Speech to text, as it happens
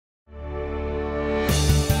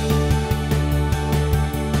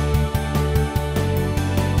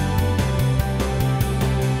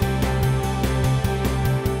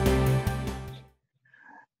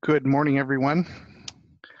Good morning, everyone.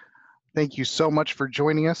 Thank you so much for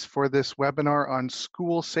joining us for this webinar on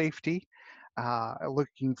school safety.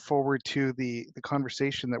 Looking forward to the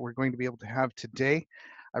conversation that we're going to be able to have today.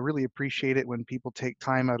 I really appreciate it when people take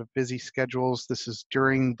time out of busy schedules. This is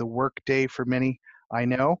during the work day for many, I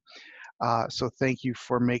know. So thank you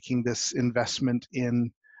for making this investment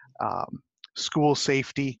in school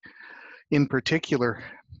safety in particular.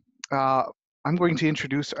 I'm going to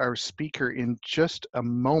introduce our speaker in just a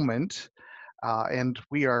moment. And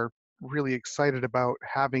we are really excited about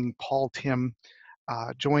having Paul Timm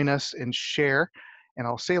join us and share. And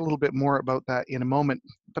I'll say a little bit more about that in a moment.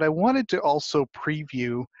 But I wanted to also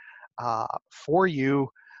preview for you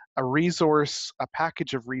a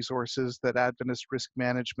package of resources that Adventist Risk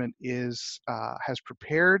Management has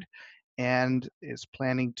prepared and is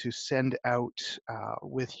planning to send out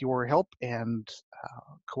with your help and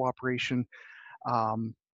cooperation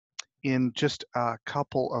in just a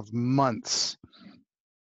couple of months.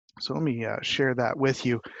 So let me share that with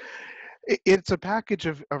you. It's a package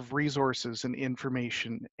of resources and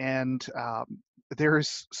information, and there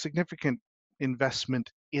is significant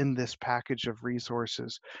investment in this package of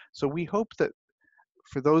resources. So we hope that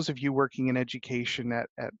for those of you working in education at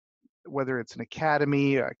whether it's an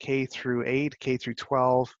academy, K through 8, K through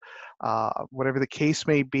 12, whatever the case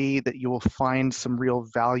may be, that you will find some real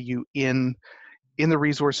value in the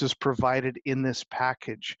resources provided in this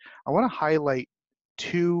package. I want to highlight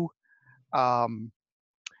two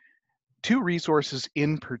resources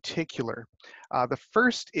in particular. The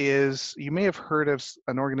first is, you may have heard of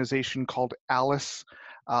an organization called ALICE.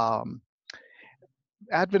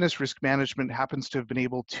 Adventist Risk Management happens to have been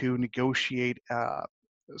able to negotiate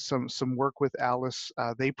some work with ALICE.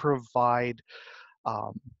 They provide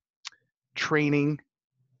training,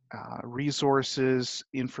 resources,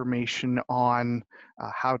 information on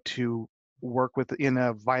how to work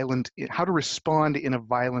how to respond in a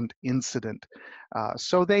violent incident.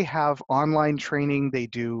 So they have online training. They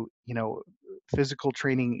do, physical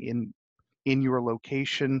training in your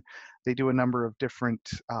location. They do a number of different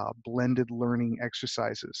blended learning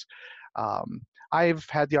exercises. I've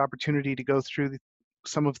had the opportunity to go through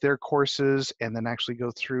some of their courses and then actually go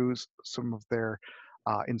through some of their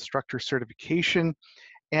instructor certification.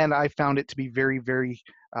 And I found it to be very, very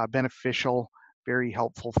beneficial, very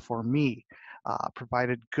helpful for me,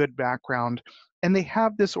 provided good background. And they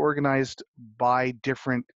have this organized by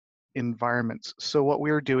different environments. So what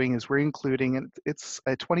we're doing is we're including, and it's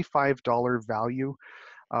a $25 value.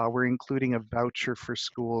 We're including a voucher for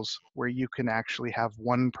schools where you can actually have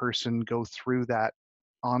one person go through that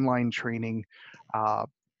online training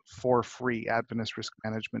for free. Adventist Risk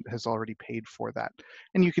Management has already paid for that.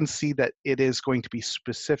 And you can see that it is going to be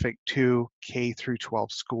specific to K through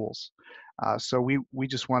 12 schools. So we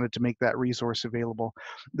just wanted to make that resource available.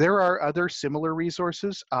 There are other similar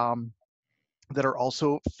resources that are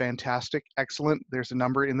also fantastic, excellent. There's a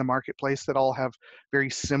number in the marketplace that all have very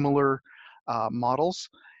similar models.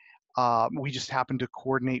 We just happen to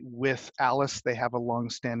coordinate with ALICE. They have a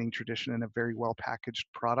long-standing tradition and a very well-packaged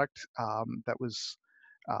product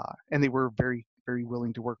and they were very, very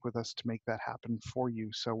willing to work with us to make that happen for you.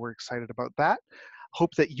 So we're excited about that.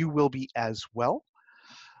 Hope that you will be as well.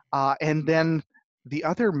 And then the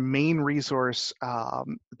other main resource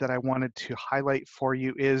that I wanted to highlight for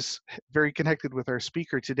you is very connected with our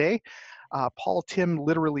speaker today. Paul Timm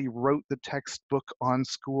literally wrote the textbook on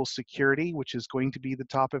school security, which is going to be the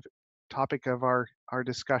topic of our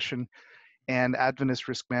discussion. And Adventist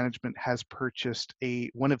Risk Management has purchased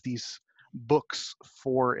one of these books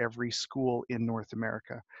for every school in North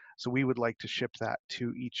America. So we would like to ship that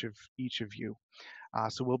to each of you.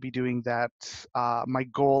 So we'll be doing that. My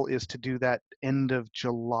goal is to do that end of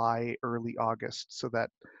July, early August, so that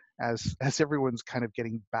as everyone's kind of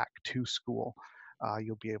getting back to school,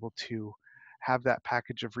 you'll be able to have that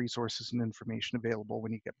package of resources and information available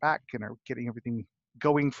when you get back and are getting everything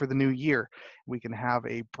going for the new year. We can have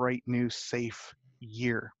a bright, new, safe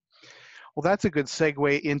year. Well, that's a good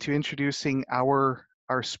segue into introducing our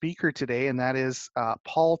speaker today, and that is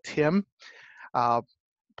Paul Timm.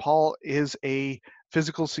 Paul is a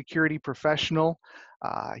physical security professional.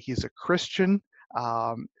 He's a Christian.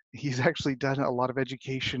 He's actually done a lot of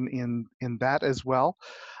education in that as well.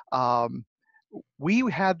 We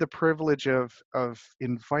had the privilege of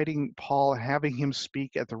inviting Paul, having him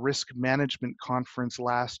speak at the Risk Management Conference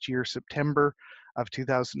last year, September of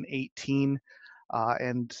 2018.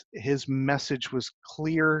 And his message was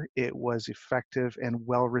clear, it was effective, and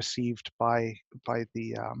well received by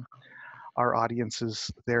our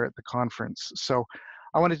audiences there at the conference. So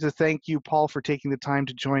I wanted to thank you, Paul, for taking the time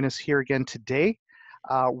to join us here again today.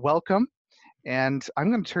 Welcome. And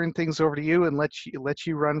I'm going to turn things over to you and let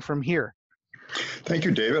you run from here. Thank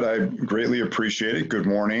you, David. I greatly appreciate it. Good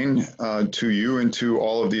morning to you and to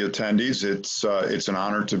all of the attendees. It's an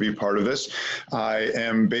honor to be part of this. I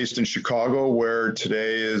am based in Chicago, where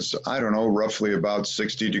today is, I don't know, roughly about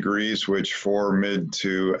 60 degrees, which for mid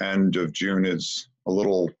to end of June is a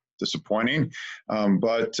little disappointing.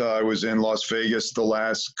 But I was in Las Vegas the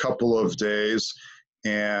last couple of days,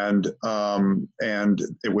 and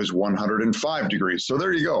it was 105 degrees. So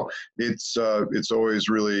there you go. It's always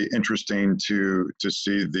really interesting to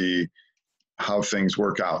see how things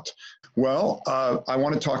work out. Well, I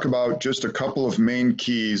want to talk about just a couple of main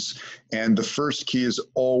keys, and the first key is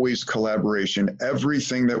always collaboration.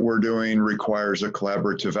 Everything that we're doing requires a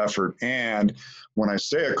collaborative effort, and when I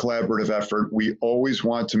say a collaborative effort, we always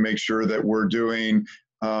want to make sure that we're doing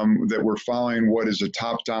that we're following what is a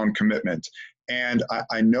top-down commitment. And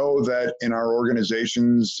I know that in our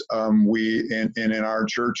organizations, in our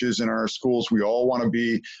churches, in our schools, we all want to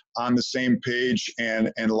be on the same page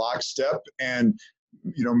and lockstep. And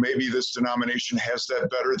maybe this denomination has that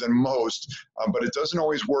better than most, but it doesn't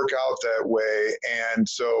always work out that way. And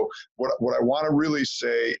so what I want to really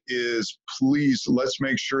say is, please, let's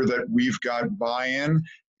make sure that we've got buy-in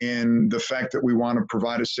in the fact that we want to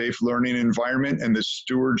provide a safe learning environment and the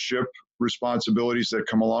stewardship responsibilities that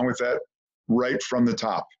come along with that right from the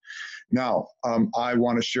top. Now, I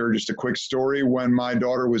want to share just a quick story. When my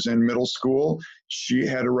daughter was in middle school, she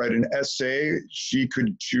had to write an essay. She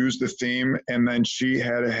could choose the theme, and then she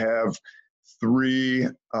had to have three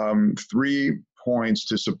points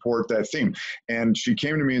to support that theme. And she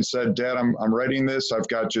came to me and said, "Dad, I'm writing this. I've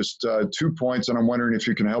got just 2 points, and I'm wondering if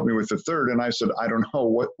you can help me with the third." And I said, "I don't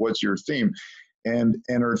know. What's your theme?" And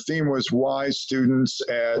her theme was why students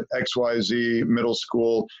at XYZ middle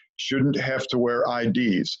school shouldn't have to wear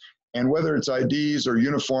IDs. And whether it's IDs or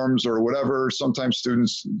uniforms or whatever, sometimes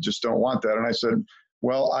students just don't want that. And I said,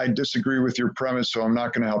 "Well, I disagree with your premise, so I'm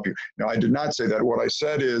not going to help you." No, I did not say that. What I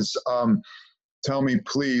said is, tell me,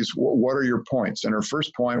 please, what are your points? And her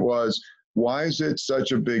first point was, why is it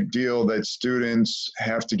such a big deal that students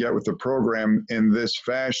have to get with the program in this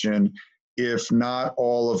fashion if not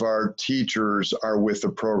all of our teachers are with the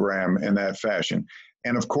program in that fashion?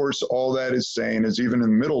 And of course, all that is saying is even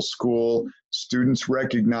in middle school, students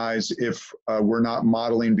recognize if we're not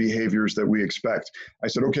modeling behaviors that we expect. I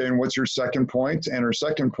said, "Okay, and what's your second point?" And her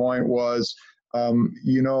second point was,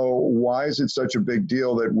 why is it such a big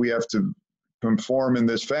deal that we have to conform in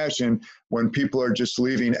this fashion when people are just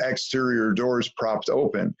leaving exterior doors propped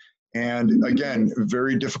open? And again,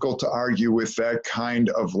 very difficult to argue with that kind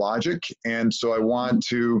of logic. And so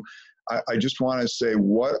I just want to say,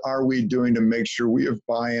 what are we doing to make sure we have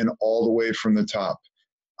buy-in all the way from the top?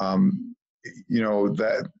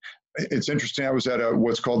 That it's interesting. I was at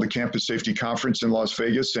what's called the Campus Safety Conference in Las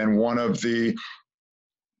Vegas, and one of the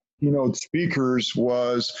keynote speakers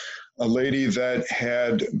was a lady that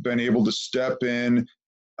had been able to step in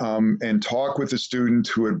and talk with a student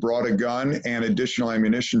who had brought a gun and additional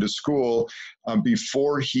ammunition to school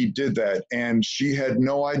before he did that. And she had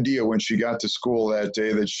no idea when she got to school that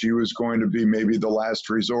day that she was going to be maybe the last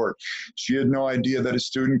resort. She had no idea that a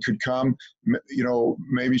student could come.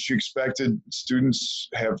 Maybe she expected students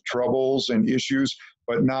have troubles and issues,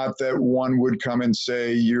 but not that one would come and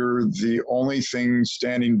say, "You're the only thing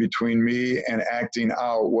standing between me and acting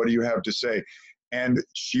out. What do you have to say?" And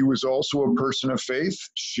she was also a person of faith.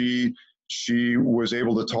 She was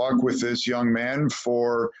able to talk with this young man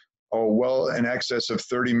for well in excess of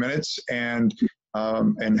 30 minutes and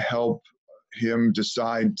help him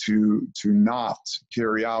decide to not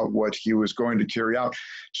carry out what he was going to carry out.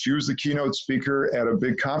 She was the keynote speaker at a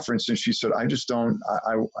big conference, and she said, "I just don't.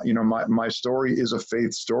 My story is a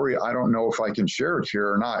faith story. I don't know if I can share it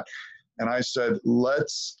here or not." And I said,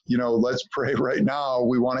 let's pray right now.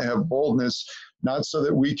 We want to have boldness, not so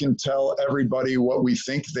that we can tell everybody what we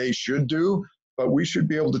think they should do, but we should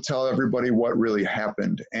be able to tell everybody what really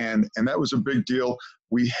happened. And that was a big deal.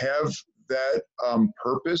 We have that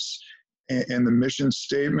purpose and the mission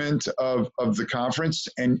statement of the conference,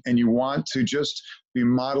 and you want to just be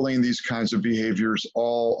modeling these kinds of behaviors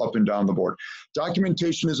all up and down the board.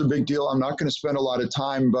 Documentation is a big deal. I'm not going to spend a lot of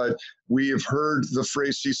time, but we have heard the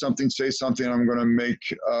phrase "see something, say something." I'm going to make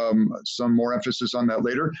some more emphasis on that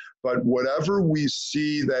later. But whatever we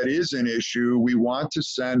see that is an issue, we want to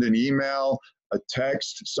send an email, a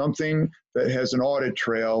text, something that has an audit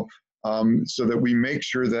trail so that we make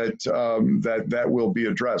sure that that will be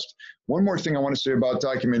addressed. One more thing I want to say about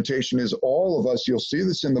documentation is all of us, you'll see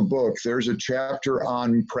this in the book, there's a chapter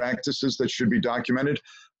on practices that should be documented.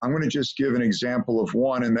 I'm going to just give an example of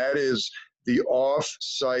one, and that is the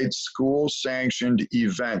off-site school-sanctioned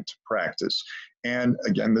event practice. And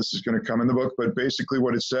again, this is going to come in the book, but basically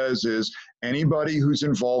what it says is anybody who's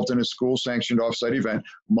involved in a school-sanctioned off-site event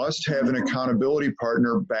must have an accountability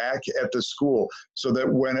partner back at the school, so that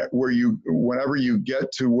whenever you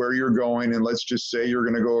get to where you're going, and let's just say you're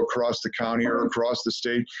going to go across the county or across the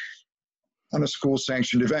state on a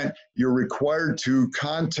school-sanctioned event, you're required to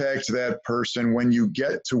contact that person when you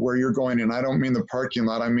get to where you're going. And I don't mean the parking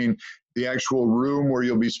lot, I mean the actual room where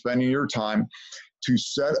you'll be spending your time, to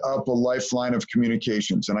set up a lifeline of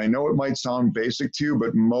communications. And I know it might sound basic to you,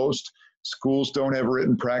 but most schools don't have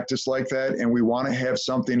written practice like that, and we want to have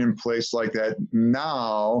something in place like that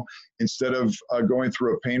now, instead of going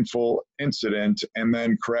through a painful incident and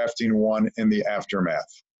then crafting one in the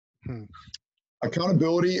aftermath.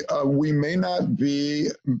 Accountability, we may not be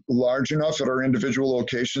large enough at our individual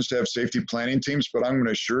locations to have safety planning teams, but I'm going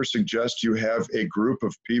to sure suggest you have a group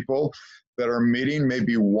of people that are meeting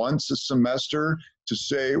maybe once a semester to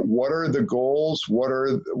say, what are the goals? What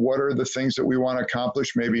are the things that we want to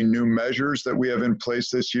accomplish? Maybe new measures that we have in place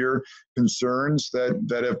this year, concerns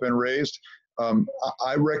that have been raised.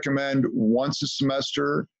 I recommend once a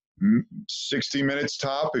semester, 60 minutes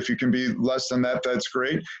top. If you can be less than that, that's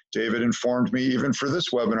great. David informed me, even for this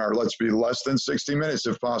webinar, let's be less than 60 minutes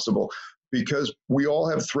if possible, because we all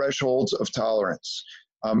have thresholds of tolerance.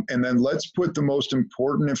 And then let's put the most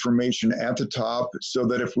important information at the top, so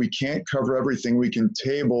that if we can't cover everything, we can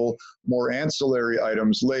table more ancillary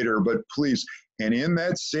items later. But please, and in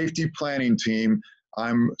that safety planning team,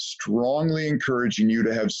 I'm strongly encouraging you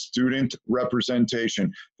to have student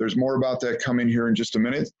representation. There's more about that coming here in just a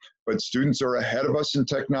minute, but students are ahead of us in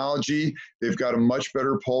technology. They've got a much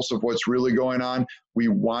better pulse of what's really going on. We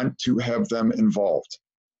want to have them involved.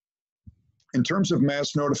 In terms of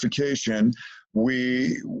mass notification,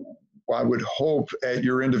 I would hope at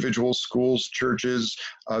your individual schools, churches,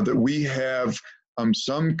 that we have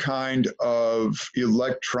some kind of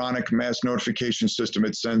electronic mass notification system.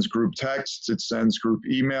 It sends group texts, it sends group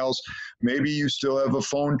emails. Maybe you still have a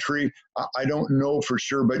phone tree. I don't know for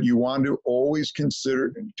sure, but you want to always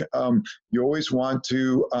consider, you always want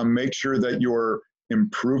to make sure that you're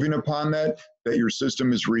improving upon that your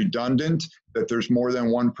system is redundant, that there's more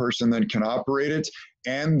than one person that can operate it,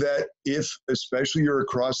 and that if, especially you're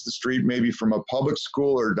across the street, maybe from a public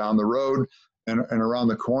school or down the road and around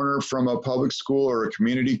the corner from a public school or a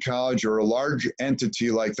community college or a large entity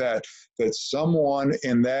like that, that someone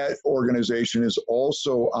in that organization is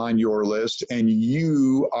also on your list and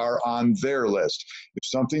you are on their list. If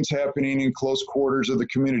something's happening in close quarters of the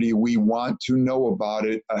community, we want to know about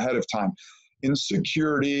it ahead of time. In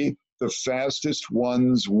security, the fastest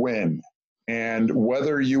ones win. And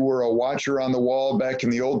whether you were a watcher on the wall back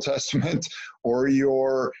in the Old Testament or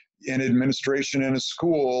you're in administration in a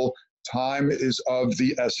school, time is of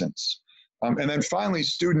the essence. And then finally,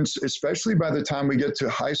 students, especially by the time we get to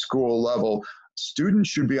high school level, students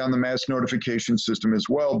should be on the mass notification system as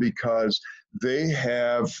well, because they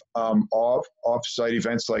have off-site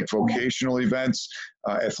events like vocational events,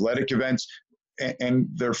 athletic events, and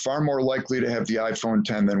they're far more likely to have the iPhone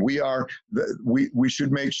 10 than we are. We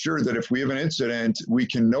should make sure that if we have an incident, we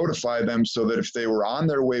can notify them, so that if they were on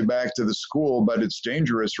their way back to the school, but it's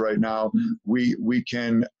dangerous right now, we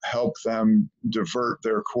can help them divert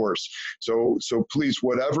their course. So please,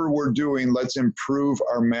 whatever we're doing, let's improve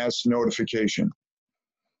our mass notification.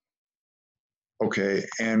 Okay,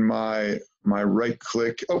 and my right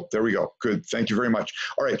click, oh, there we go, good, thank you very much.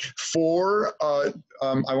 All right,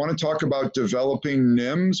 I want to talk about developing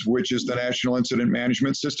NIMS, which is the National Incident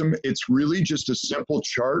Management System. It's really just a simple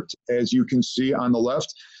chart, as you can see on the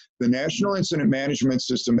left. The National Incident Management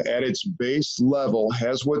System at its base level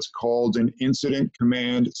has what's called an incident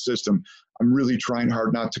command system. I'm really trying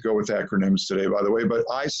hard not to go with acronyms today, by the way, but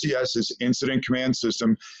ICS is Incident Command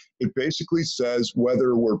System. It basically says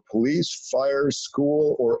whether we're police, fire,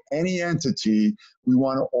 school, or any entity, we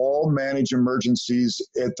want to all manage emergencies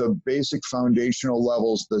at the basic foundational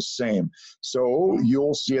levels the same. So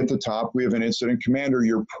you'll see at the top, we have an incident commander.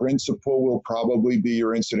 Your principal will probably be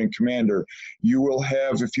your incident commander. You will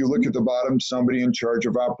have, if you look at the bottom, somebody in charge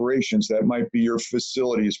of operations. That might be your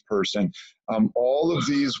facilities person. All of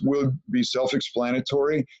these will be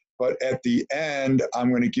self-explanatory, but at the end, I'm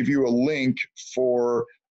going to give you a link for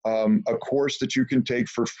a course that you can take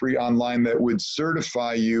for free online that would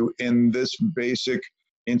certify you in this basic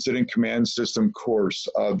incident command system course.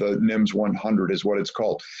 The NIMS 100 is what it's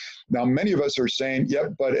called. Now, many of us are saying,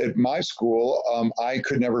 yep, but at my school, I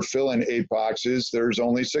could never fill in 8 boxes. There's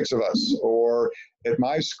only 6 of us. Or at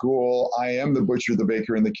my school, I am the butcher, the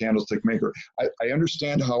baker, and the candlestick maker. I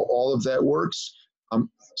understand how all of that works.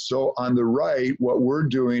 So on the right, what we're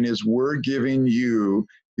doing is we're giving you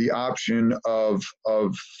the option of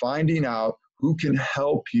finding out who can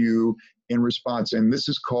help you in response. And this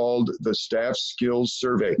is called the Staff Skills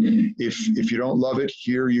Survey. If you don't love it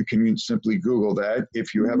here, you can simply Google that.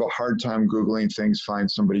 If you have a hard time Googling things, find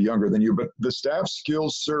somebody younger than you. But the Staff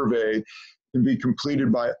Skills Survey can be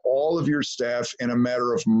completed by all of your staff in a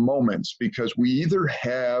matter of moments, because we either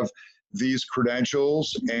have these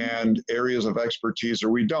credentials and areas of expertise or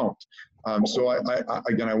we don't. So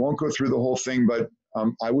again, I won't go through the whole thing, but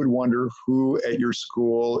I would wonder who at your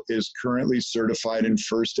school is currently certified in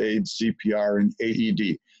first aid, CPR, and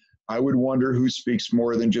AED. I would wonder who speaks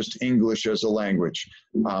more than just English as a language.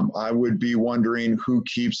 I would be wondering who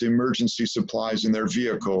keeps emergency supplies in their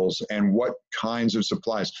vehicles and what kinds of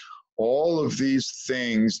supplies. All of these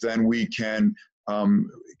things then we can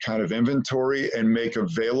kind of inventory and make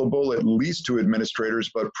available at least to administrators,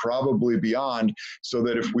 but probably beyond, so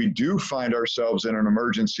that if we do find ourselves in an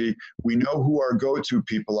emergency, we know who our go-to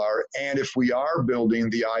people are. And if we are building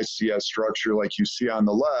the ICS structure like you see on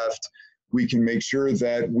the left, we can make sure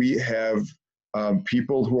that we have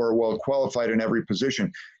people who are well qualified in every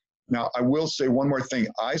position. Now, I will say one more thing.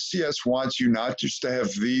 ICS wants you not just to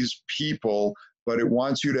have these people, but it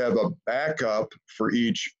wants you to have a backup for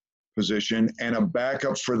each position and a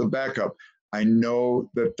backup for the backup. I know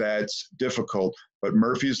that that's difficult, but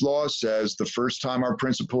Murphy's Law says the first time our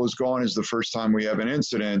principal is gone is the first time we have an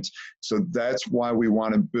incident. So that's why we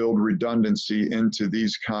want to build redundancy into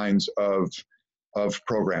these kinds of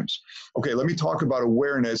programs. Okay, let me talk about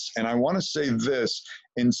awareness. And I want to say this,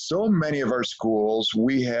 in so many of our schools,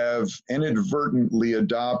 we have inadvertently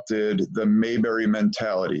adopted the Mayberry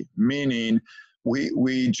mentality, meaning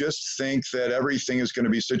we just think that everything is going to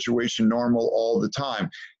be situation normal all the time.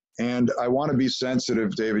 And I want to be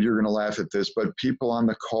sensitive, David, you're going to laugh at this, but people on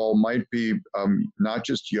the call might be not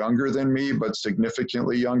just younger than me, but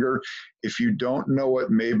significantly younger. If you don't know what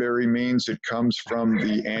Mayberry means, it comes from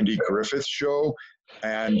the Andy Griffith Show.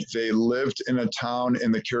 And they lived in a town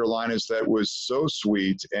in the Carolinas that was so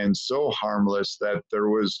sweet and so harmless that there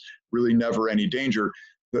was really never any danger.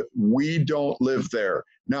 But we don't live there.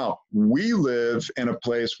 Now, we live in a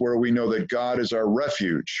place where we know that God is our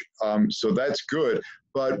refuge. So that's good.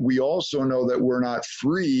 But we also know that we're not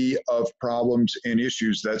free of problems and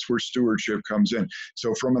issues. That's where stewardship comes in.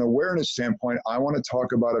 So from an awareness standpoint, I want to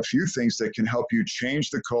talk about a few things that can help you change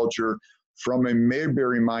the culture from a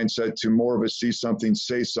Mayberry mindset to more of a see something,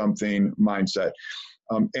 say something mindset.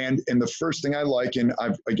 And the first thing I like, and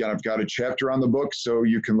I've got a chapter on the book, so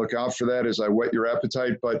you can look out for that as I whet your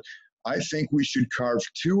appetite, but I think we should carve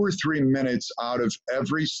 2 or 3 minutes out of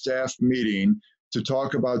every staff meeting to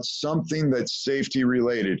talk about something that's safety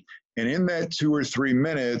related. And in that 2 or 3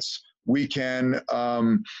 minutes, we can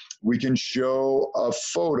show a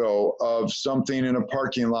photo of something in a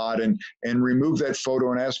parking lot and remove that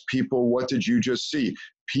photo and ask people, what did you just see?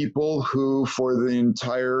 People who for the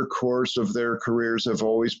entire course of their careers have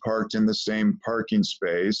always parked in the same parking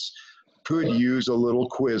space could use a little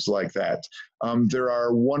quiz like that. There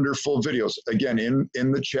are wonderful videos. Again,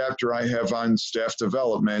 in the chapter I have on staff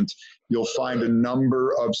development, you'll find a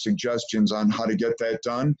number of suggestions on how to get that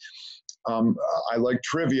done. I like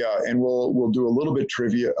trivia, and we'll do a little bit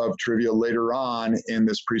of trivia later on in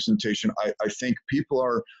this presentation. I think people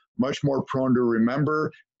are much more prone to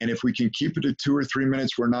remember, and if we can keep it to 2 or 3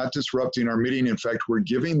 minutes, we're not disrupting our meeting. In fact, we're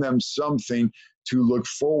giving them something to look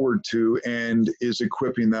forward to and is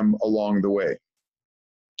equipping them along the way.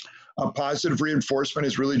 Positive reinforcement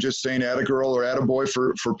is really just saying atta girl or atta boy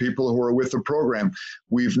for people who are with the program.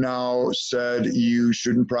 We've now said you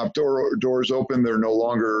shouldn't prop doors open. They're no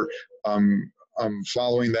longer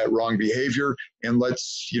following that wrong behavior, and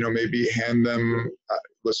let's maybe hand them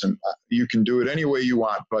listen, you can do it any way you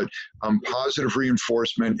want, but positive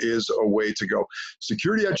reinforcement is a way to go.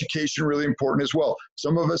 Security education, really important as well.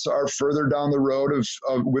 Some of us are further down the road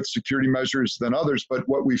with security measures than others, but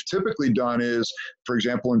what we've typically done is, for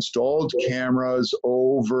example, installed cameras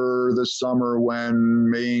over the summer when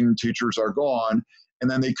main teachers are gone, and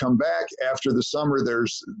then they come back after the summer.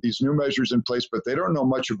 There's these new measures in place, but they don't know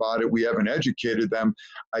much about it. We haven't educated them.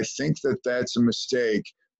 I think that that's a mistake.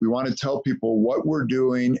 We want to tell people what we're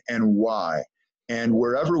doing and why. And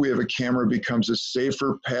wherever we have a camera becomes a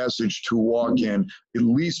safer passage to walk in, at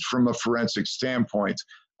least from a forensic standpoint,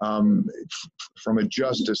 from a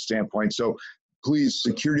justice standpoint. So please,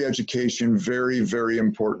 security education, very, very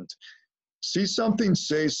important. See Something,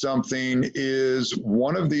 Say Something is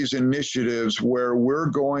one of these initiatives where we're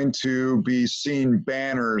going to be seeing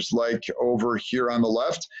banners like over here on the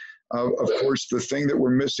left. Of course, the thing that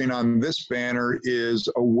we're missing on this banner is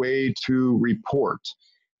a way to report.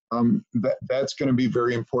 That's going to be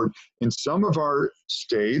very important. In some of our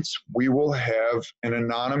states, we will have an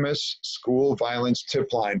anonymous school violence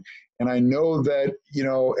tip line. And I know that, you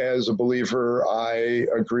know, as a believer, I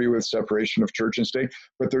agree with separation of church and state,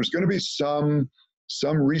 but there's going to be some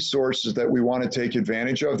resources that we want to take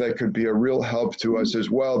advantage of that could be a real help to us as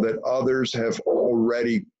well, that others have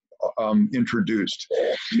already introduced.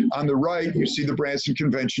 On the right, you see the Branson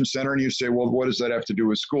Convention Center, and you say, well, what does that have to do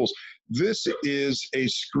with schools? This is a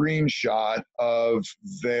screenshot of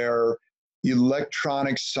their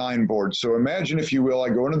electronic signboard. So imagine, if you will, I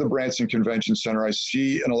go into the Branson Convention Center, I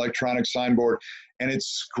see an electronic signboard, and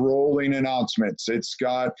it's scrolling announcements. It's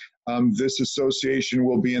got this association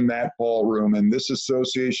will be in that ballroom, and this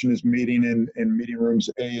association is meeting in meeting rooms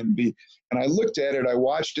A and B. And I looked at it, I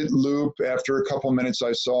watched it loop. After a couple minutes,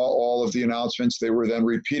 I saw all of the announcements. They were then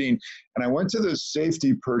repeating. And I went to the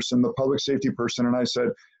safety person, the public safety person, and I said,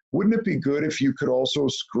 wouldn't it be good if you could also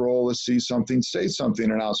scroll to see something, say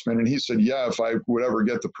something announcement? And he said, yeah, if I would ever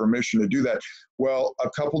get the permission to do that. Well, a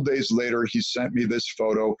couple days later, he sent me this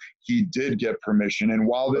photo. He did get permission. And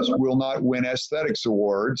while this will not win aesthetics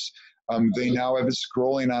awards, they now have it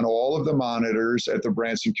scrolling on all of the monitors at the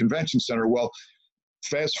Branson Convention Center. Well,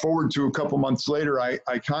 fast forward to a couple months later, I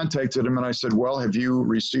contacted him and I said, well, have you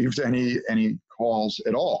received any calls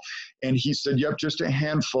at all? And he said, yep, just a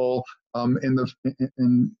handful,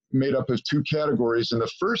 made up of two categories. In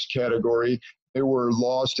the first category, they were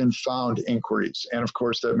lost and found inquiries. And of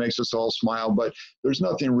course, that makes us all smile, but there's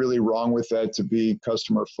nothing really wrong with that, to be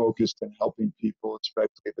customer focused and helping people, especially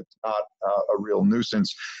if it's not a real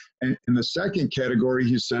nuisance. And in the second category,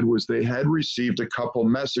 he said, was they had received a couple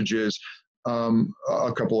messages,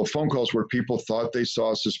 a couple of phone calls where people thought they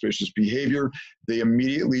saw suspicious behavior. They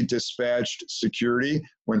immediately dispatched security.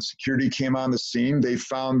 When security came on the scene, they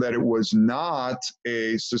found that it was not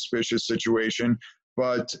a suspicious situation,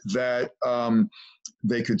 but that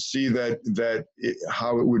they could see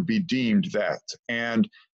how it would be deemed that. And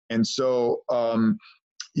so,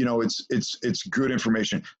 you know, it's good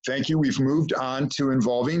information. Thank you. We've moved on to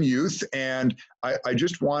involving youth. And I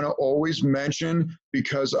just want to always mention,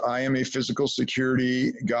 because I am a physical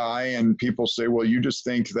security guy, and people say, well, you just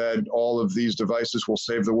think that all of these devices will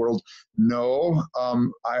save the world. No,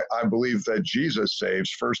 I believe that Jesus saves,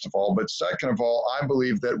 first of all. But second of all, I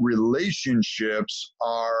believe that relationships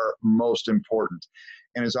are most important.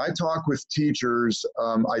 And as I talk with teachers,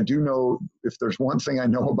 I do know, if there's one thing I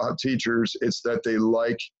know about teachers, it's that they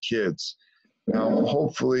like kids. Now,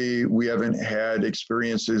 hopefully we haven't had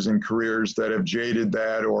experiences in careers that have jaded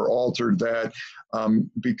that or altered that,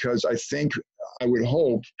 because I would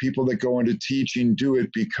hope people that go into teaching do it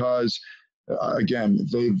because, again,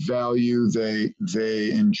 they value,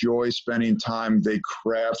 they enjoy spending time, they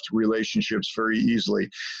craft relationships very easily.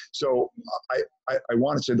 So I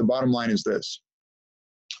want to say the bottom line is this.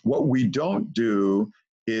 What we don't do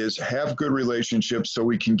is have good relationships so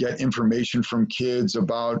we can get information from kids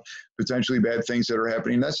about potentially bad things that are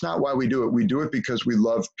happening. That's not why we do it. We do it because we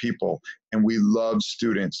love people and we love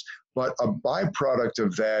students. But a byproduct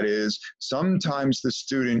of that is sometimes the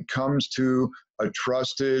student comes to a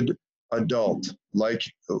trusted adult,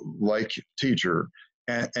 like teacher,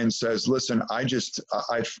 and says, listen, this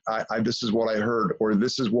is what I heard, or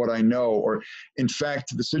this is what I know. Or in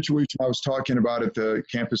fact, the situation I was talking about at the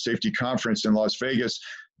Campus Safety Conference in Las Vegas,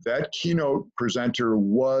 that keynote presenter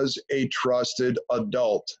was a trusted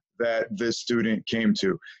adult that this student came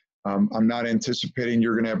to. I'm not anticipating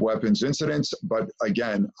you're going to have weapons incidents, but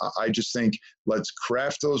again, I just think let's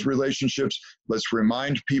craft those relationships. Let's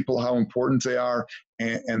remind people how important they are,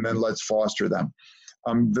 and then let's foster them.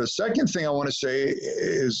 The second thing I want to say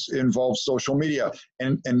involves social media,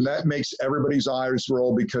 and that makes everybody's eyes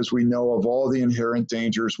roll because we know of all the inherent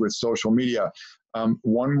dangers with social media.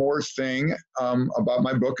 One more thing about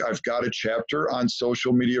my book, I've got a chapter on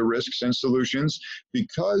social media risks and solutions.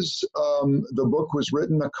 Because the book was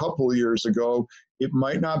written a couple years ago, it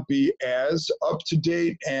might not be as up to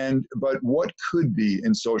date, but what could be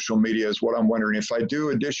in social media is what I'm wondering. If I do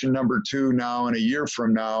edition number 2 now and a year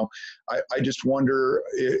from now, I just wonder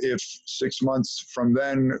if 6 months from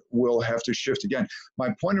then we'll have to shift again.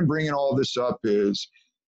 My point in bringing all this up is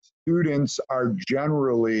students are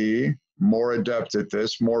generally more adept at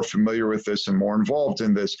this, more familiar with this, and more involved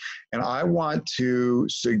in this. And I want to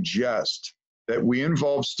suggest that we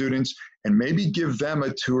involve students and maybe give them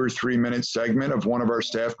a 2 or 3 minute segment of one of our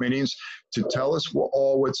staff meetings to tell us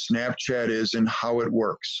what Snapchat is and how it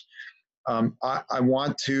works. I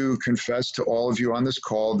want to confess to all of you on this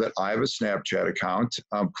call that I have a Snapchat account.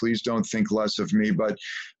 Please don't think less of me, but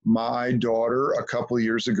my daughter a couple of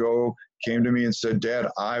years ago came to me and said, Dad,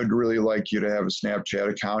 I'd really like you to have a Snapchat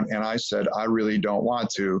account. And I said, I really don't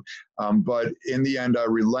want to. But in the end, I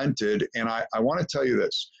relented. And I want to tell you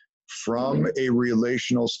this. From a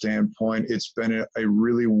relational standpoint, it's been a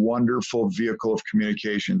really wonderful vehicle of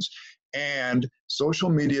communications. And social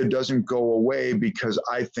media doesn't go away because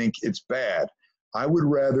I think it's bad. I would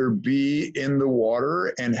rather be in the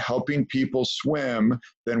water and helping people swim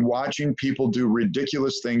than watching people do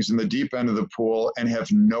ridiculous things in the deep end of the pool and have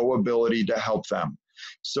no ability to help them.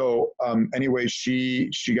 So anyway, she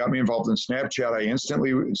got me involved in Snapchat. I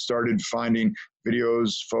instantly started finding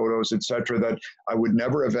videos, photos, etc., that I would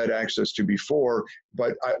never have had access to before.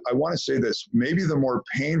 But I want to say this, maybe the more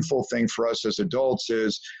painful thing for us as adults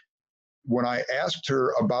is when I asked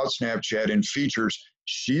her about Snapchat and features,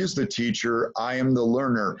 she is the teacher, I am the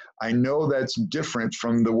learner. I know that's different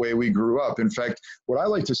from the way we grew up. In fact, what I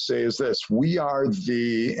like to say is this, we are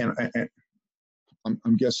the, and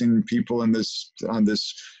I'm guessing people on this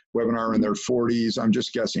webinar in their 40s, I'm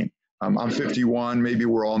just guessing. I'm 51, maybe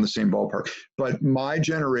we're all in the same ballpark. But my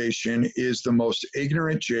generation is the most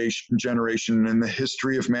ignorant generation in the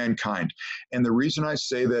history of mankind. And the reason I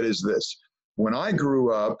say that is this. When I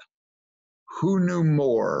grew up, who knew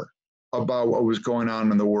more about what was going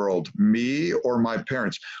on in the world, me or my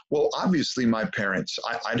parents? Well, obviously my parents.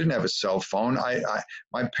 I didn't have a cell phone.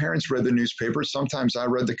 My parents read the newspaper. Sometimes I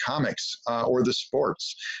read the comics or the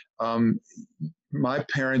sports. My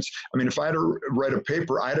parents, I mean, if I had to write a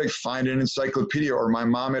paper, I had to find an encyclopedia, or my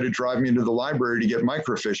mom had to drive me into the library to get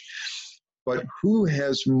microfiche. But who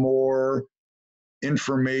has more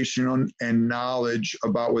information and knowledge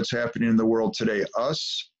about what's happening in the world today,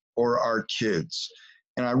 us or our kids?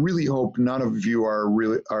 And I really hope none of you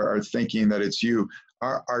are thinking that it's you.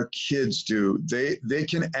 Our kids do. They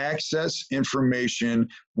can access information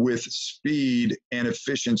with speed and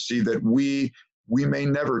efficiency that we may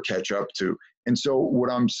never catch up to. And so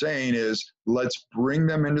what I'm saying is, let's bring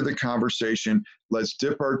them into the conversation. Let's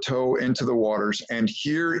dip our toe into the waters. And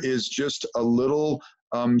here is just a little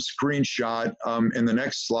screenshot in the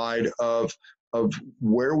next slide of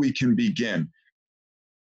where we can begin.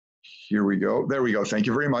 Here we go. There we go. Thank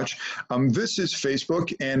you very much. This is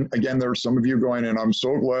Facebook. And again, there are some of you going, and I'm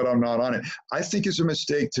so glad I'm not on it. I think it's a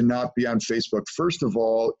mistake to not be on Facebook. First of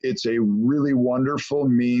all, it's a really wonderful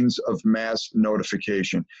means of mass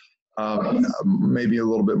notification. Maybe a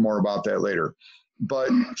little bit more about that later. But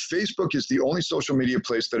Facebook is the only social media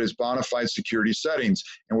place that has bona fide security settings.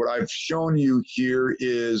 And what I've shown you here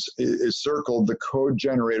is circled the code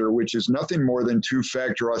generator, which is nothing more than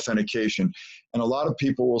two-factor authentication. And a lot of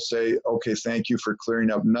people will say, okay, thank you for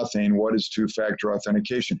clearing up nothing. What is two-factor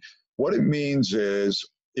authentication? What it means is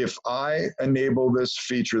if I enable this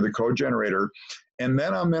feature, the code generator, and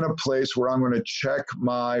then I'm in a place where I'm going to check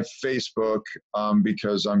my Facebook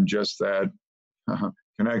because I'm just that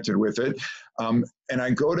connected with it. And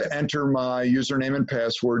I go to enter my username and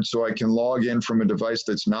password so I can log in from a device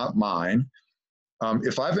that's not mine.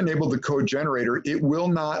 If I've enabled the code generator, it will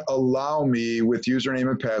not allow me with username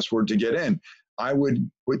and password to get in. I would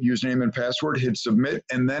put username and password, hit submit,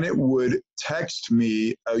 and then it would text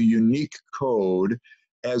me a unique code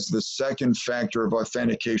as the second factor of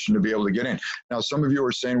authentication to be able to get in. Now, some of you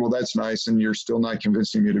are saying, well, that's nice, and you're still not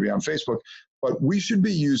convincing me to be on Facebook. But we should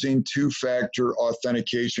be using two-factor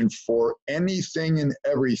authentication for anything and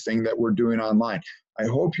everything that we're doing online. I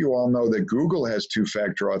hope you all know that Google has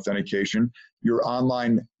two-factor authentication. Your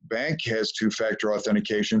online bank has two-factor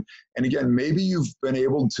authentication. And again, maybe you've been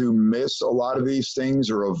able to miss a lot of these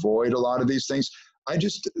things or avoid a lot of these things.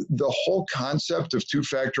 The whole concept of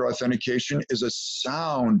two-factor authentication is a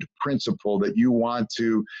sound principle that you want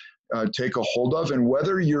to take a hold of. And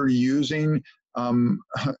whether you're using and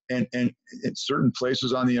in certain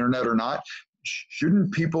places on the internet or not,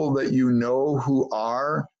 shouldn't people that you know who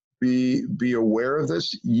are be aware of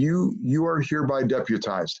this? You are hereby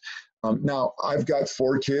deputized. Now, I've got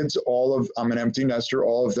 4 kids. I'm an empty nester.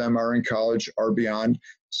 All of them are in college or beyond.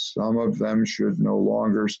 Some of them should no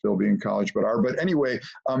longer still be in college, but are. But anyway,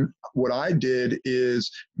 what I did is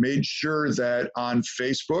made sure that on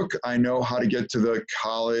Facebook, I know how to get to the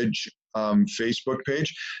college Facebook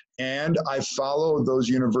page. And I follow those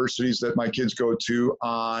universities that my kids go to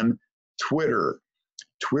on Twitter.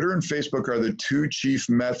 Twitter and Facebook are the 2 chief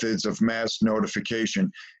methods of mass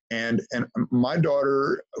notification. And my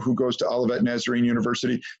daughter, who goes to Olivet Nazarene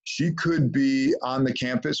University, she could be on the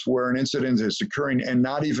campus where an incident is occurring and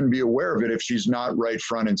not even be aware of it if she's not right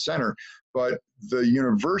front and center. but the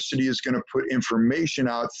university is going to put information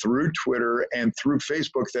out through Twitter and through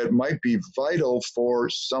Facebook that might be vital for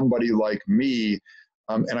somebody like me.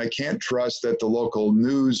 And I can't trust that the local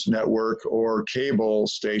news network or cable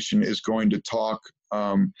station is going to talk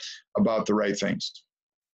about the right things.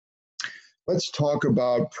 Let's talk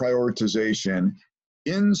about prioritization.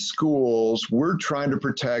 In schools, we're trying to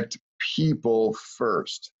protect people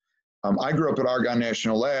first. I grew up at Argonne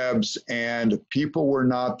National Labs, and people were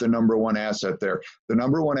not the #1 asset there. The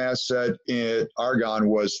 #1 asset in Argonne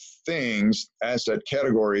was things, asset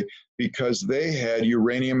category, because they had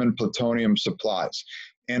uranium and plutonium supplies.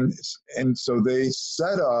 And so they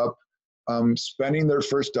set up spending their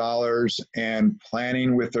first dollars and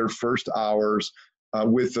planning with their first hours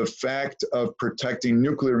with the fact of protecting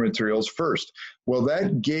nuclear materials first. Well,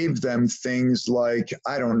 that gave them things like,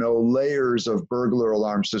 I don't know, layers of burglar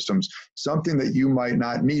alarm systems, something that you might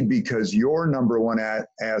not need because your #1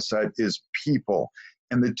 asset is people.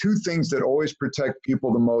 And the two things that always protect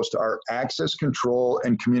people the most are access control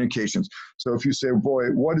and communications. So if you say,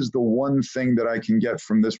 boy, what is the one thing that I can get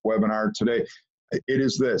from this webinar today? It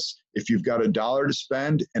is this: if you've got $1 to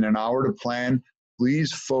spend and an hour to plan,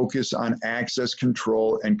 please focus on access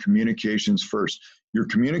control and communications first. Your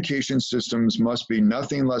communication systems must be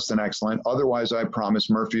nothing less than excellent. Otherwise, I promise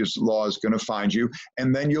Murphy's Law is going to find you,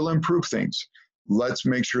 and then you'll improve things. Let's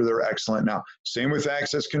make sure they're excellent now. Same with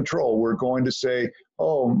access control. We're going to say,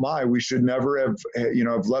 oh my, we should never have,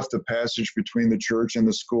 have left the passage between the church and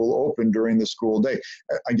the school open during the school day.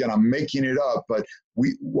 Again, I'm making it up, but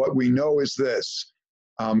what we know is this.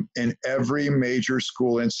 In every major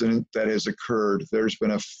school incident that has occurred, there's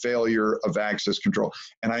been a failure of access control.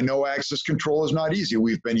 And I know access control is not easy.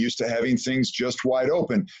 We've been used to having things just wide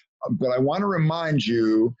open. But I want to remind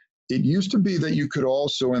you, it used to be that you could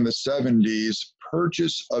also, in the 70s,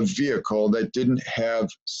 purchase a vehicle that didn't have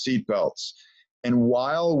seatbelts. And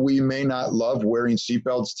while we may not love wearing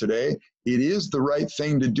seatbelts today, it is the right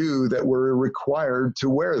thing to do that we're required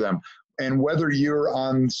to wear them. And whether you're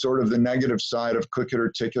on sort of the negative side of click it or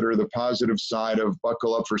ticket or the positive side of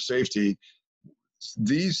buckle up for safety,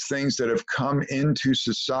 these things that have come into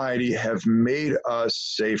society have made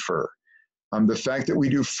us safer. The fact that we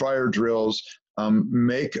do fire drills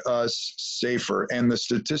make us safer. And the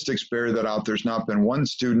statistics bear that out. There's not been one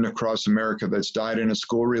student across America that's died in a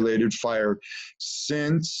school-related fire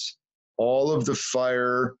since all of the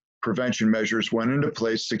fire prevention measures went into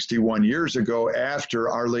place 61 years ago after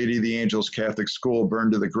Our Lady of the Angels Catholic School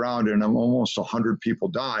burned to the ground and almost 100 people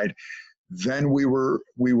died. Then we were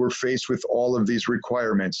faced with all of these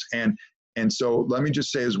requirements. And so let me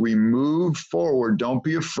just say, as we move forward, don't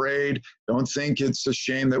be afraid. Don't think it's a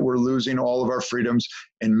shame that we're losing all of our freedoms.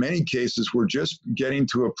 In many cases, we're just getting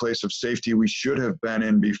to a place of safety we should have been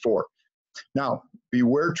in before. Now,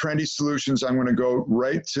 beware trendy solutions. I'm going to go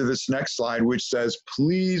right to this next slide, which says,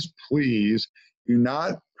 please, please do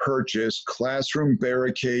not purchase classroom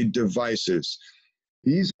barricade devices.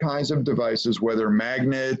 These kinds of devices, whether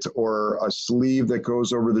magnet or a sleeve that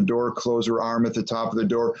goes over the door closer arm at the top of the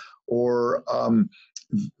door, or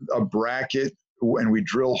a bracket, and we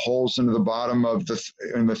drill holes into the bottom of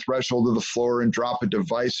the threshold of the floor and drop a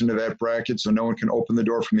device into that bracket so no one can open the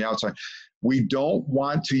door from the outside. We don't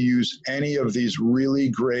want to use any of these really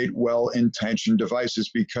great, well-intentioned devices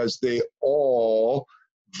because they all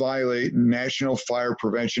violate National Fire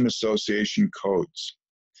Prevention Association codes.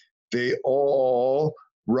 They all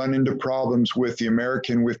run into problems with the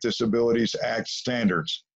American with Disabilities Act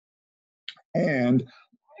standards. And,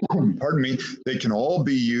 pardon me, they can all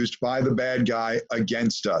be used by the bad guy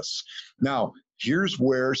against us. Now, here's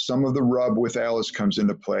where some of the rub with Alice comes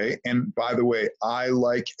into play. And by the way, I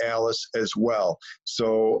like Alice as well.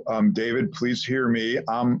 So David, please hear me.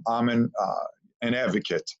 I'm an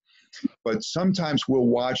advocate. But sometimes we'll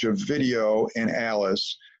watch a video in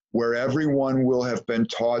Alice where everyone will have been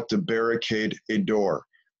taught to barricade a door.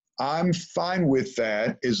 I'm fine with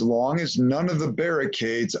that as long as none of the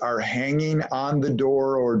barricades are hanging on the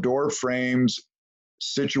door or door frames,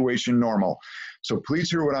 situation normal. So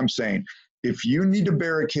please hear what I'm saying. If you need to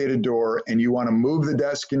barricade a door and you want to move the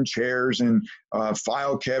desk and chairs and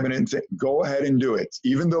file cabinet, go ahead and do it.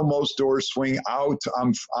 Even though most doors swing out,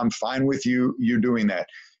 I'm fine with you doing that.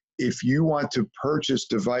 If you want to purchase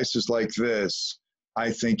devices like this, I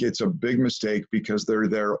think it's a big mistake because they're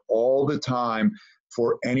there all the time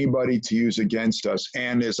for anybody to use against us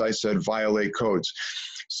and, as I said, violate codes.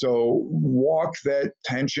 So walk that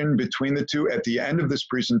tension between the two. At the end of this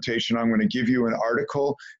presentation, I'm going to give you an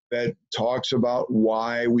article that talks about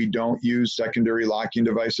why we don't use secondary locking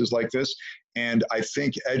devices like this. And I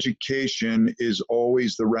think education is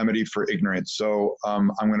always the remedy for ignorance. So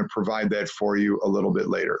I'm going to provide that for you a little bit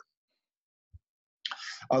later.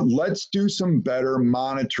 Let's do some better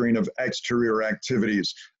monitoring of exterior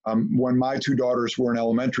activities. When my two daughters were in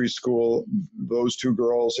elementary school, those two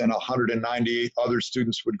girls and 198 other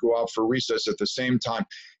students would go out for recess at the same time.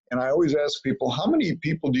 And I always ask people, how many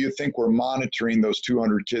people do you think were monitoring those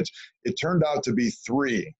 200 kids? It turned out to be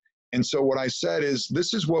 3. And so what I said is,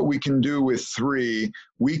 this is what we can do with 3.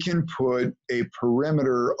 We can put a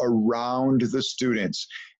perimeter around the students.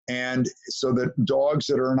 And so that dogs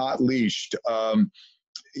that are not leashed,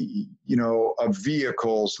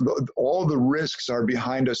 vehicles, all the risks are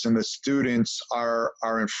behind us and the students are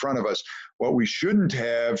in front of us. What we shouldn't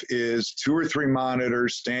have is 2 or 3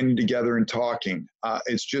 monitors standing together and talking.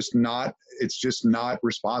 It's just not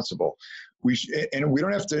responsible. And we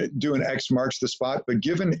don't have to do an X marks the spot, but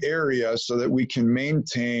give an area so that we can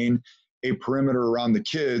maintain a perimeter around the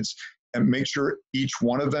kids and make sure each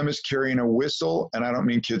one of them is carrying a whistle. And I don't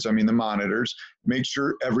mean kids, I mean the monitors. Make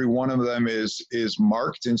sure every one of them is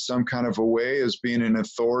marked in some kind of a way as being an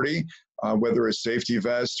authority, whether a safety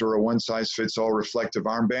vest or a one-size-fits-all reflective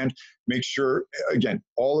armband. Make sure, again,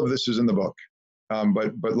 all of this is in the book.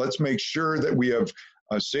 But let's make sure that we have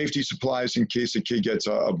safety supplies in case a kid gets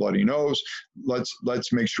a bloody nose.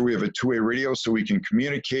 Let's make sure we have a 2-way radio so we can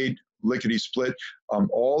communicate, lickety-split.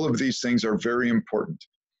 All of these things are very important.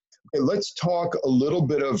 Okay, let's talk a little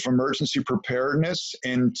bit of emergency preparedness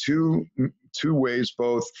in two ways,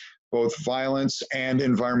 both violence and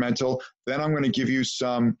environmental. Then I'm going to give you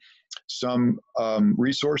some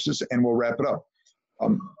resources and we'll wrap it up.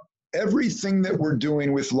 Everything that we're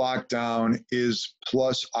doing with lockdown is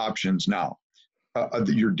plus options now.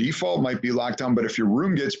 Your default might be lockdown, but if your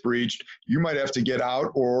room gets breached, you might have to get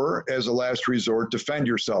out or, as a last resort, defend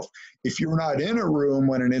yourself. If you're not in a room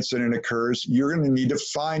when an incident occurs, you're going to need to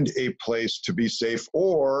find a place to be safe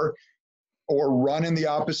or run in the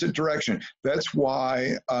opposite direction. That's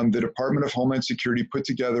why the Department of Homeland Security put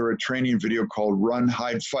together a training video called Run,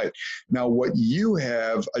 Hide, Fight. Now, what you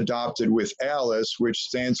have adopted with ALICE, which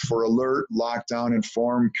stands for Alert, Lockdown,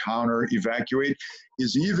 Inform, Counter, Evacuate,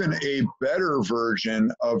 is even a better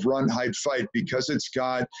version of Run, Hide, Fight because it's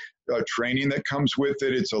got training that comes with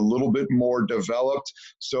it. It's a little bit more developed.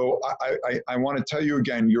 So I want to tell you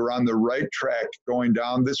again, you're on the right track going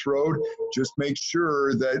down this road. Just make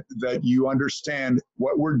sure that you understand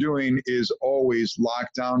what we're doing is always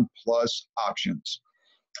lockdown plus options.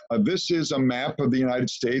 This is a map of the United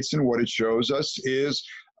States, and what it shows us is,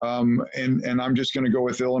 and I'm just going to go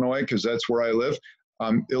with Illinois because that's where I live.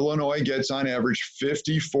 Illinois gets on average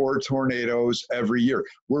 54 tornadoes every year.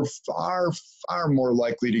 We're far, far more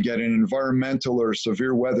likely to get an environmental or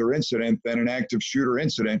severe weather incident than an active shooter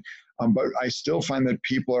incident. But I still find that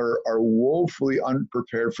people are woefully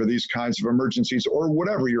unprepared for these kinds of emergencies or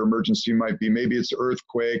whatever your emergency might be. Maybe it's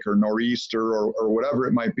earthquake or nor'easter or whatever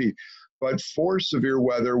it might be. But for severe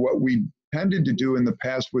weather, what we tended to do in the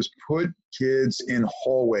past was put kids in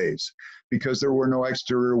hallways because there were no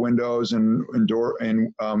exterior windows and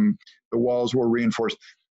the walls were reinforced.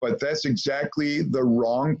 But that's exactly the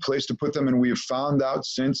wrong place to put them. And we have found out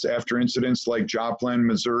since, after incidents like Joplin,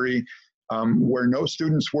 Missouri, where no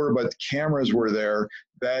students were, but cameras were there,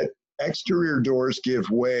 that exterior doors give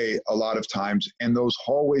way a lot of times, and those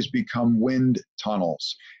hallways become wind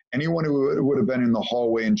tunnels. Anyone who would have been in the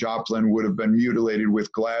hallway in Joplin would have been mutilated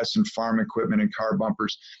with glass and farm equipment and car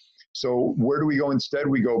bumpers. So where do we go instead?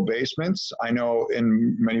 We go basements. I know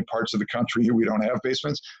in many parts of the country we don't have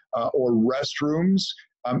basements, or restrooms.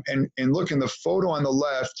 And look, in the photo on the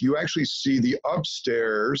left, you actually see the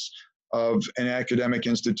upstairs of an academic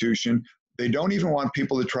institution. They don't even want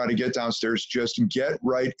people to try to get downstairs, just get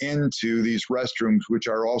right into these restrooms, which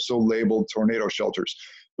are also labeled tornado shelters.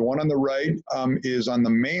 The one on the right is on the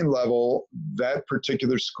main level. That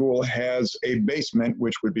particular school has a basement,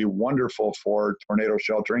 which would be wonderful for tornado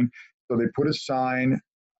sheltering. So they put a sign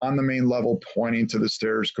on the main level pointing to the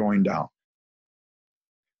stairs going down.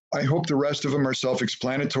 I hope the rest of them are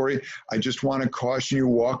self-explanatory. I just want to caution you,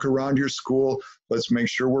 walk around your school. Let's make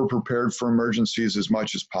sure we're prepared for emergencies as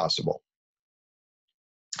much as possible.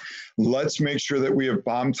 Let's make sure that we have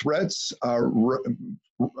bomb threats.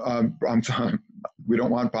 We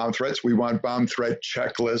don't want bomb threats. We want bomb threat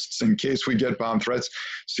checklists in case we get bomb threats.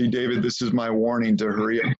 See, David, this is my warning to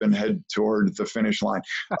hurry up and head toward the finish line.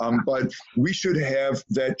 But we should have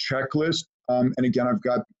that checklist. And again, I've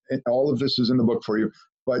got all of this is in the book for you.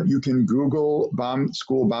 but you can Google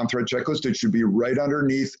school bomb threat checklist. It should be right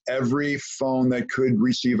underneath every phone that could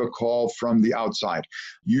receive a call from the outside.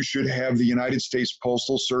 You should have the United States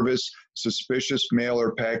Postal Service suspicious mail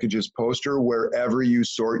or packages poster wherever you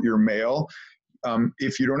sort your mail.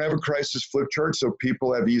 If you don't have a crisis flip chart so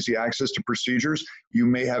people have easy access to procedures, you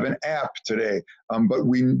may have an app today, but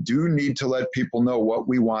we do need to let people know what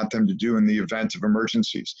we want them to do in the event of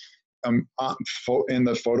emergencies. In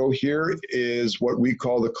the photo here is what we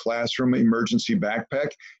call the classroom emergency backpack.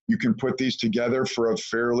 You can put these together for a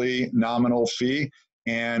fairly nominal fee.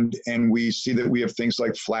 And we see that we have things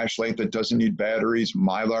like flashlight that doesn't need batteries,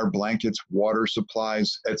 Mylar blankets, water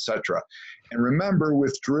supplies, etc. And remember,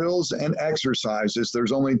 with drills and exercises,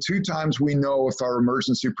 there's only 2 times we know if our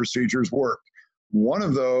emergency procedures work. One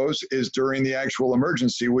of those is during the actual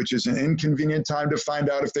emergency, which is an inconvenient time to find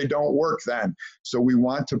out if they don't work then. So we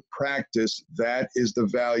want to practice. That is the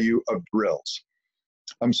value of drills.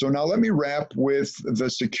 So now let me wrap with the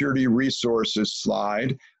security resources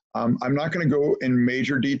slide. I'm not going to go in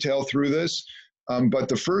major detail through this, but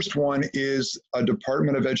the first one is a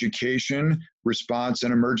Department of Education Response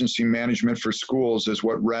and Emergency Management for Schools is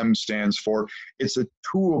what REMS stands for. It's a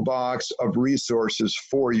toolbox of resources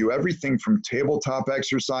for you, everything from tabletop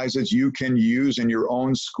exercises you can use in your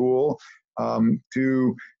own school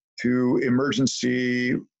to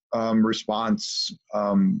emergency response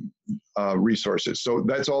resources. So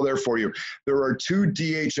that's all there for you. There are 2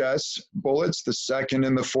 DHS bullets, the second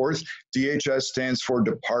and the fourth. DHS stands for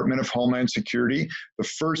Department of Homeland Security. The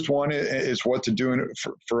first one is what to do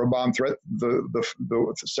for a bomb threat.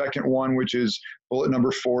 The second one, which is bullet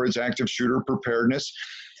number 4, is active shooter preparedness.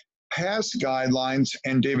 PASS guidelines,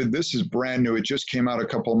 and David, this is brand new. It just came out a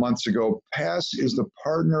couple of months ago. PASS is the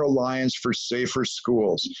Partner Alliance for Safer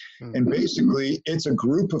Schools. And basically, it's a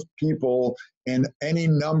group of people in any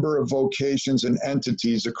number of vocations and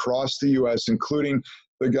entities across the U.S., including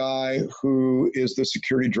the guy who is the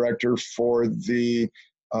security director for the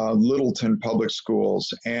Littleton Public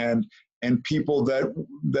Schools, and people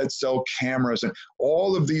that sell cameras. And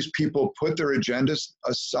all of these people put their agendas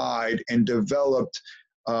aside and developed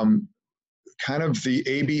kind of the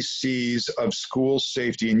ABCs of school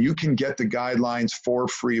safety, and you can get the guidelines for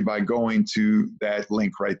free by going to that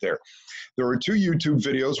link right there. There are 2 YouTube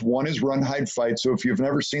videos. One is Run, Hide, Fight. So if you've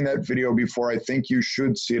never seen that video before, I think you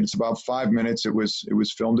should see it. It's about 5 minutes. It was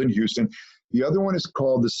filmed in Houston. The other one is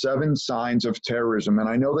called The 7 Signs of Terrorism. And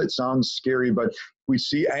I know that sounds scary, but if we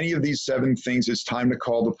see any of these 7 things, it's time to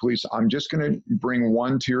call the police. I'm just going to bring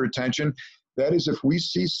one to your attention. That is, if we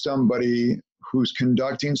see somebody who's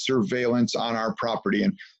conducting surveillance on our property.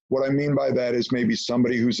 And what I mean by that is maybe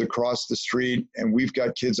somebody who's across the street and we've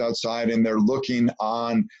got kids outside and they're looking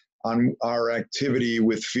on our activity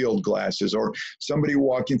with field glasses, or somebody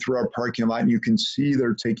walking through our parking lot and you can see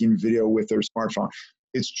they're taking video with their smartphone.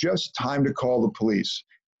 It's just time to call the police.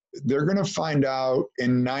 They're going to find out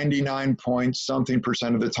in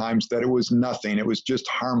 99.something% of the times that it was nothing. It was just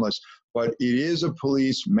harmless. But it is a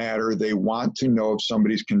police matter. They want to know if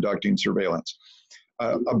somebody's conducting surveillance.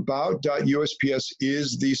 About.usps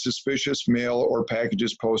is the suspicious mail or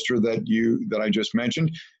packages poster that I just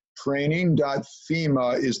mentioned.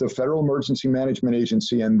 Training.fema is the Federal Emergency Management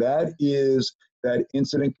Agency, and that is that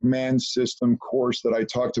incident command system course that I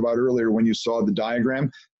talked about earlier when you saw the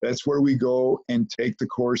diagram. That's where we go and take the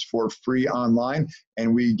course for free online,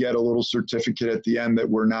 and we get a little certificate at the end that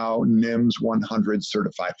we're now NIMS 100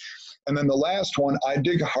 certified. And then the last one,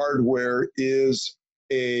 iDig Hardware, is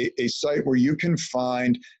a site where you can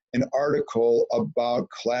find an article about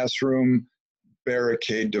classroom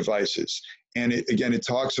barricade devices. And it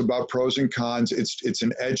talks about pros and cons. It's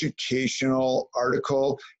an educational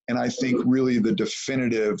article, and I think really the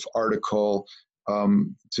definitive article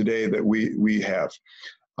today that we have.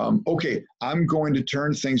 Okay, I'm going to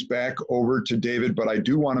turn things back over to David, but I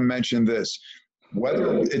do want to mention this.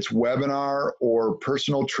 Whether it's webinar or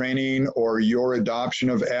personal training or your adoption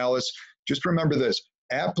of Alice, just remember this.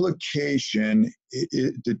 Application,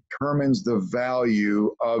 it determines the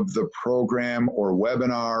value of the program or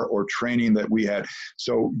webinar or training that we had.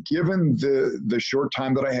 So given the short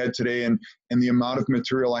time that I had today and the amount of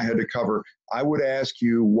material I had to cover, I would ask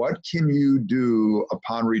you, what can you do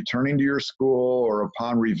upon returning to your school or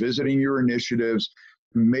upon revisiting your initiatives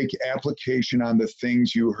to make application on the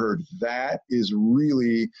things you heard? That is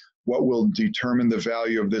really what will determine the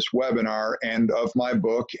value of this webinar and of my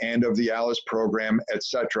book and of the Alice program,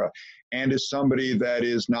 etc. And as somebody that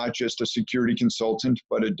is not just a security consultant,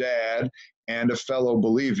 but a dad and a fellow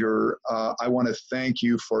believer, I want to thank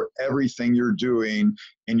you for everything you're doing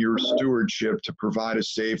in your stewardship to provide a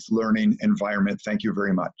safe learning environment. Thank you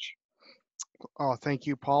very much. Oh, thank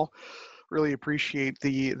you, Paul. Really appreciate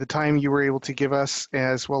the time you were able to give us,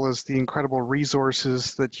 as well as the incredible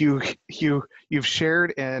resources that you've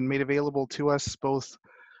shared and made available to us, both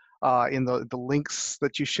in the links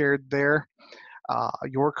that you shared there,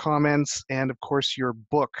 your comments, and of course your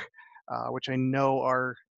book, which I know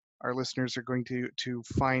our listeners are going to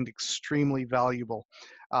find extremely valuable.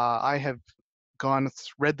 I have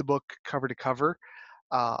read the book cover to cover,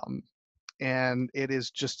 um, and it is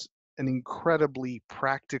just an incredibly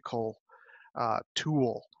practical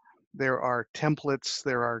tool. There are templates,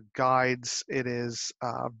 there are guides. It is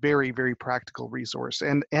a very, very practical resource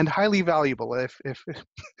and highly valuable. If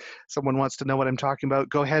someone wants to know what I'm talking about,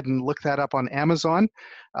 go ahead and look that up on Amazon.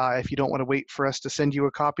 If you don't want to wait for us to send you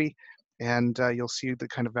a copy, and you'll see the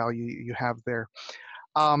kind of value you have there.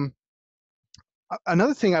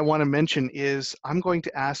 Another thing I want to mention is I'm going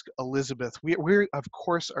to ask Elizabeth. We of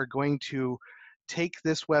course are going to take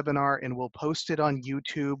this webinar and we'll post it on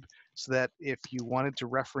YouTube so that if you wanted to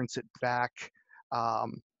reference it back,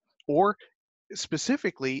 or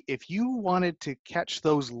specifically if you wanted to catch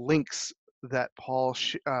those links that Paul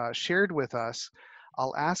shared with us,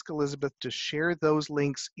 I'll ask Elizabeth to share those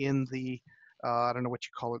links in the I don't know what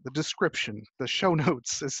you call it, the description, the show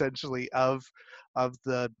notes essentially of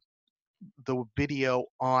the video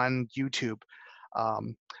on YouTube.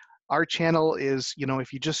 Um, our channel is,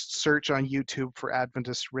 if you just search on YouTube for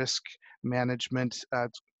Adventist Risk Management,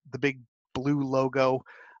 the big blue logo,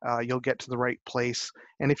 you'll get to the right place.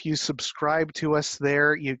 And if you subscribe to us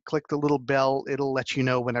there, you click the little bell, it'll let you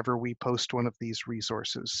know whenever we post one of these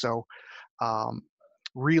resources. So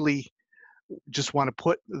really just want to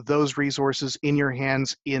put those resources in your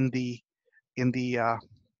hands in the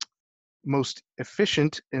most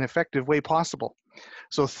efficient and effective way possible.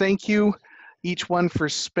 So thank you each one for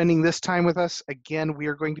spending this time with us. Again, we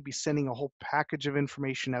are going to be sending a whole package of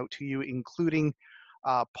information out to you, including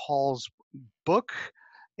Paul's book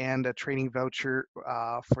and a training voucher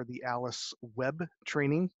for the Alice web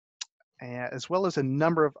training, as well as a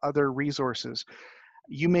number of other resources.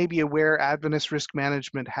 You may be aware Adventist Risk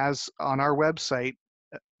Management has on our website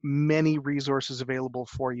many resources available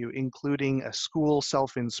for you, including a school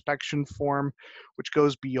self-inspection form, which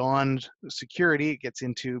goes beyond security. It gets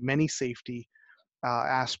into many safety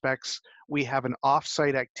aspects. We have an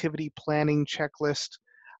off-site activity planning checklist,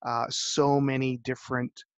 so many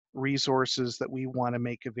different resources that we want to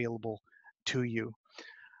make available to you.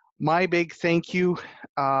 My big thank you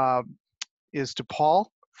is to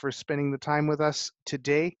Paul for spending the time with us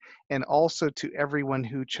today, and also to everyone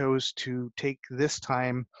who chose to take this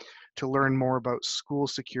time to learn more about school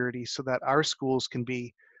security so that our schools can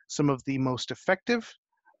be some of the most effective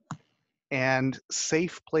and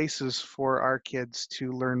safe places for our kids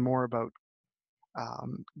to learn more about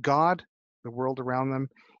God, the world around them,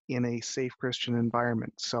 in a safe Christian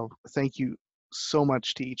environment. So thank you so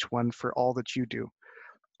much to each one for all that you do.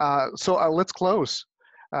 So let's close.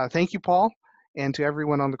 Thank you, Paul, and to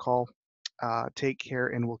everyone on the call. Take care,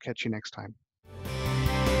 and we'll catch you next time.